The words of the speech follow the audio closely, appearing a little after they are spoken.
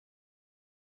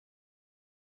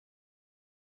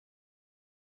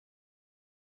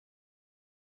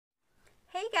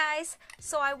Hey guys,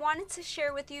 so I wanted to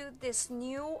share with you this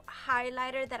new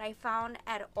highlighter that I found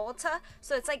at Ulta.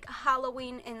 So it's like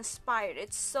Halloween inspired.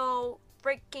 It's so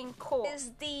freaking cool.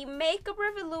 It's the Makeup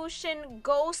Revolution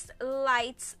Ghost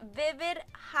Lights Vivid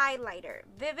Highlighter.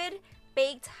 Vivid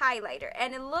Baked Highlighter.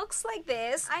 And it looks like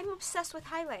this. I'm obsessed with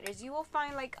highlighters. You will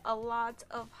find like a lot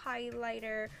of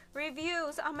highlighter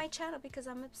reviews on my channel because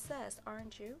I'm obsessed,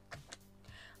 aren't you?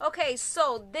 Okay,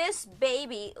 so this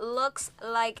baby looks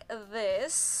like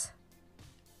this.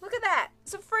 Look at that.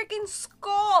 It's a freaking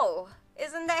skull.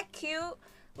 Isn't that cute?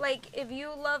 Like, if you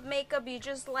love makeup, you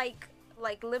just like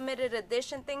limited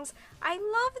edition things. I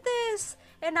love this.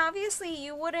 And obviously,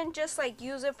 you wouldn't just like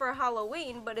use it for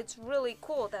Halloween, but it's really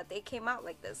cool that they came out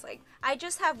like this. Like, I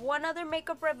just have one other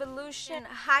Makeup Revolution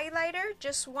highlighter,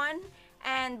 just one,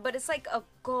 but it's like a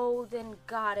golden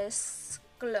goddess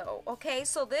glow. Okay,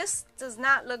 so this does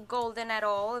not look golden at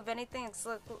all. If anything,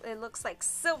 it looks like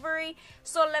silvery.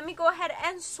 So let me go ahead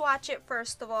and swatch it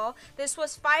first of all. This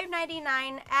was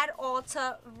 $5.99 at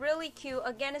Ulta. Really cute.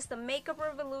 Again, it's the Makeup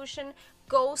Revolution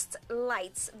Ghost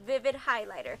Lights Vivid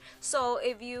Highlighter. So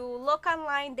if you look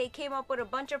online, they came up with a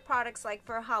bunch of products like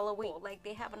for Halloween. Like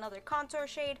they have another contour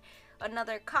shade,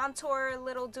 another contour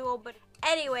little duo. But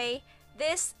anyway,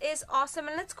 this is awesome,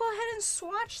 and let's go ahead and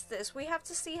swatch this. We have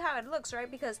to see how it looks, right?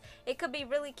 Because it could be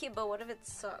really cute, but what if it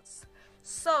sucks?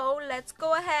 So let's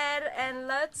go ahead and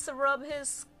let's rub his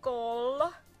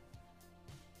skull.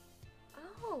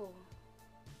 Oh,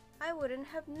 I wouldn't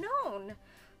have known.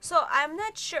 So I'm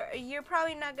not sure. You're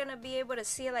probably not gonna be able to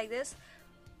see it like this,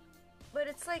 but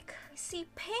it's like, I see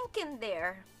pink in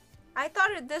there. I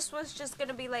thought this was just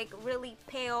gonna be like really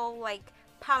pale, like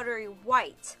powdery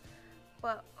white.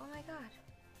 But, oh my god.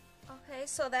 Okay,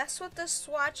 so that's what the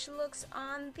swatch looks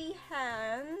on the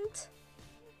hand.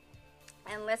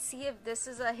 And let's see if this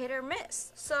is a hit or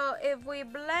miss. So if we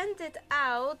blend it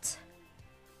out,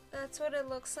 that's what it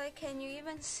looks like. Can you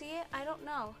even see it? I don't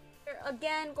know. We're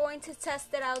again going to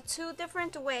test it out two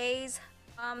different ways.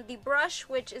 The brush,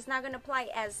 which is not going to apply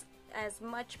as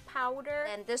much powder,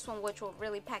 and this one, which will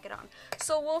really pack it on.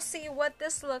 So we'll see what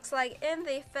this looks like in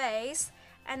the face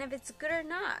and if it's good or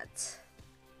not.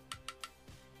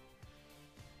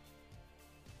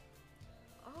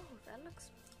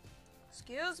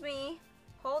 Excuse me,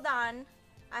 hold on,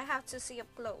 I have to see up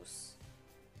close.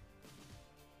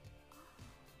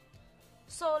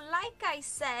 So like I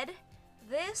said,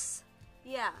 this,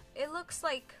 yeah, it looks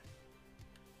like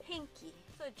pinky.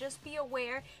 So just be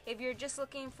aware if you're just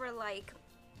looking for like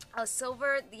a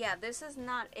silver, yeah, this is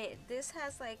not it. This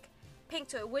has like pink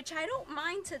to it, which I don't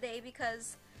mind today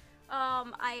because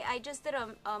I just did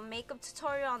a makeup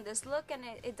tutorial on this look, and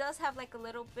it does have like a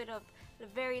little bit of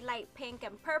very light pink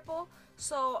and purple,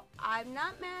 so I'm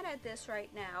not mad at this right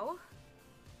now.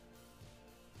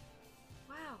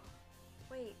 Wow,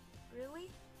 wait,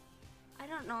 really? I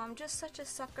don't know, I'm just such a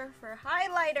sucker for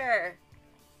highlighter.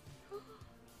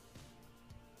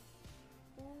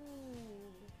 Ooh.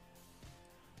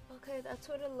 Okay, that's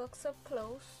what it looks up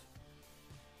close.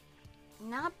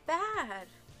 Not bad.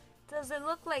 Does it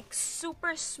look like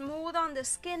super smooth on the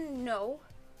skin? No.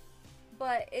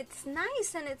 But it's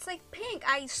nice, and it's like pink.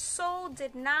 I so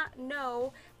did not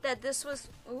know that this was,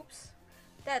 oops,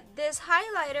 that this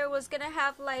highlighter was gonna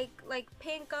have like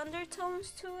pink undertones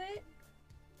to it.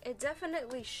 It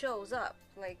definitely shows up.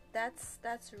 Like that's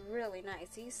really nice.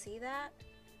 Do you see that?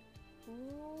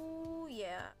 Ooh,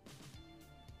 yeah.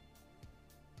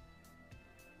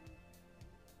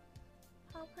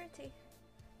 How pretty.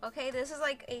 Okay, this is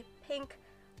like a pink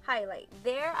highlight.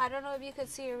 There, I don't know if you could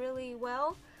see it really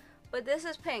well, but this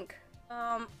is pink.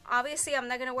 Obviously I'm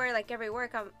not gonna wear it like every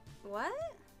work.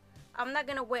 I'm not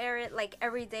gonna wear it like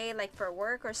every day, like for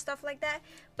work or stuff like that.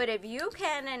 But if you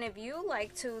can and if you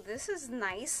like to, this is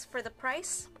nice for the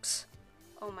price. Psst.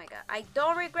 Oh my god, I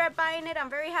don't regret buying it.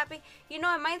 I'm very happy. You know,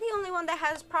 am I the only one that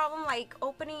has problem like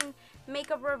opening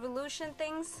Makeup Revolution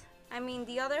things? I mean,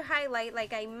 the other highlight,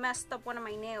 like I messed up one of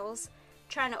my nails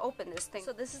trying to open this thing.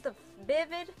 So this is the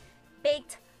Vivid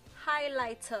Baked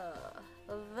Highlighter.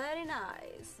 Very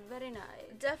nice, very nice.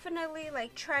 Definitely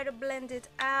like try to blend it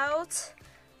out.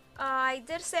 I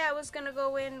did say I was gonna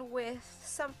go in with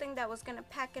something that was gonna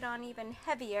pack it on even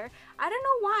heavier. I don't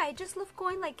know why, I just love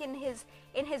going like in his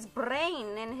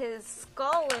brain, in his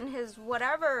skull, in his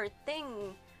whatever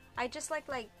thing. I just like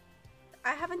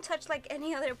I haven't touched like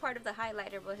any other part of the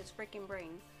highlighter but his freaking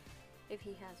brain, if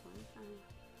he has one.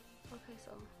 Okay,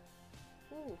 so,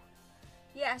 ooh,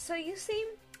 yeah, so you see,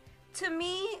 to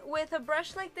me, with a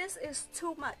brush like this is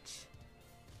too much.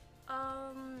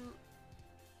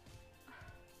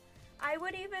 I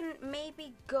would even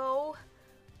maybe go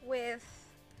with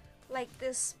like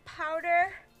this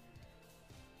powder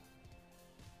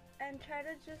and try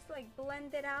to just like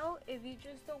blend it out if you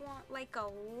just don't want like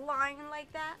a line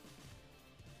like that.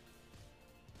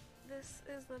 This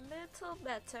is a little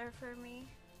better for me.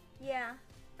 Yeah,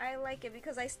 I like it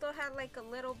because I still had like a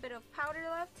little bit of powder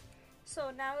left.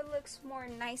 So now it looks more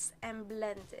nice and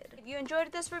blended. If you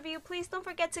enjoyed this review, please don't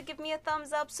forget to give me a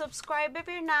thumbs up. Subscribe if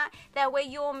you're not. That way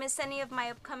you won't miss any of my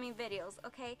upcoming videos,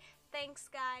 okay? Thanks,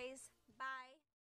 guys.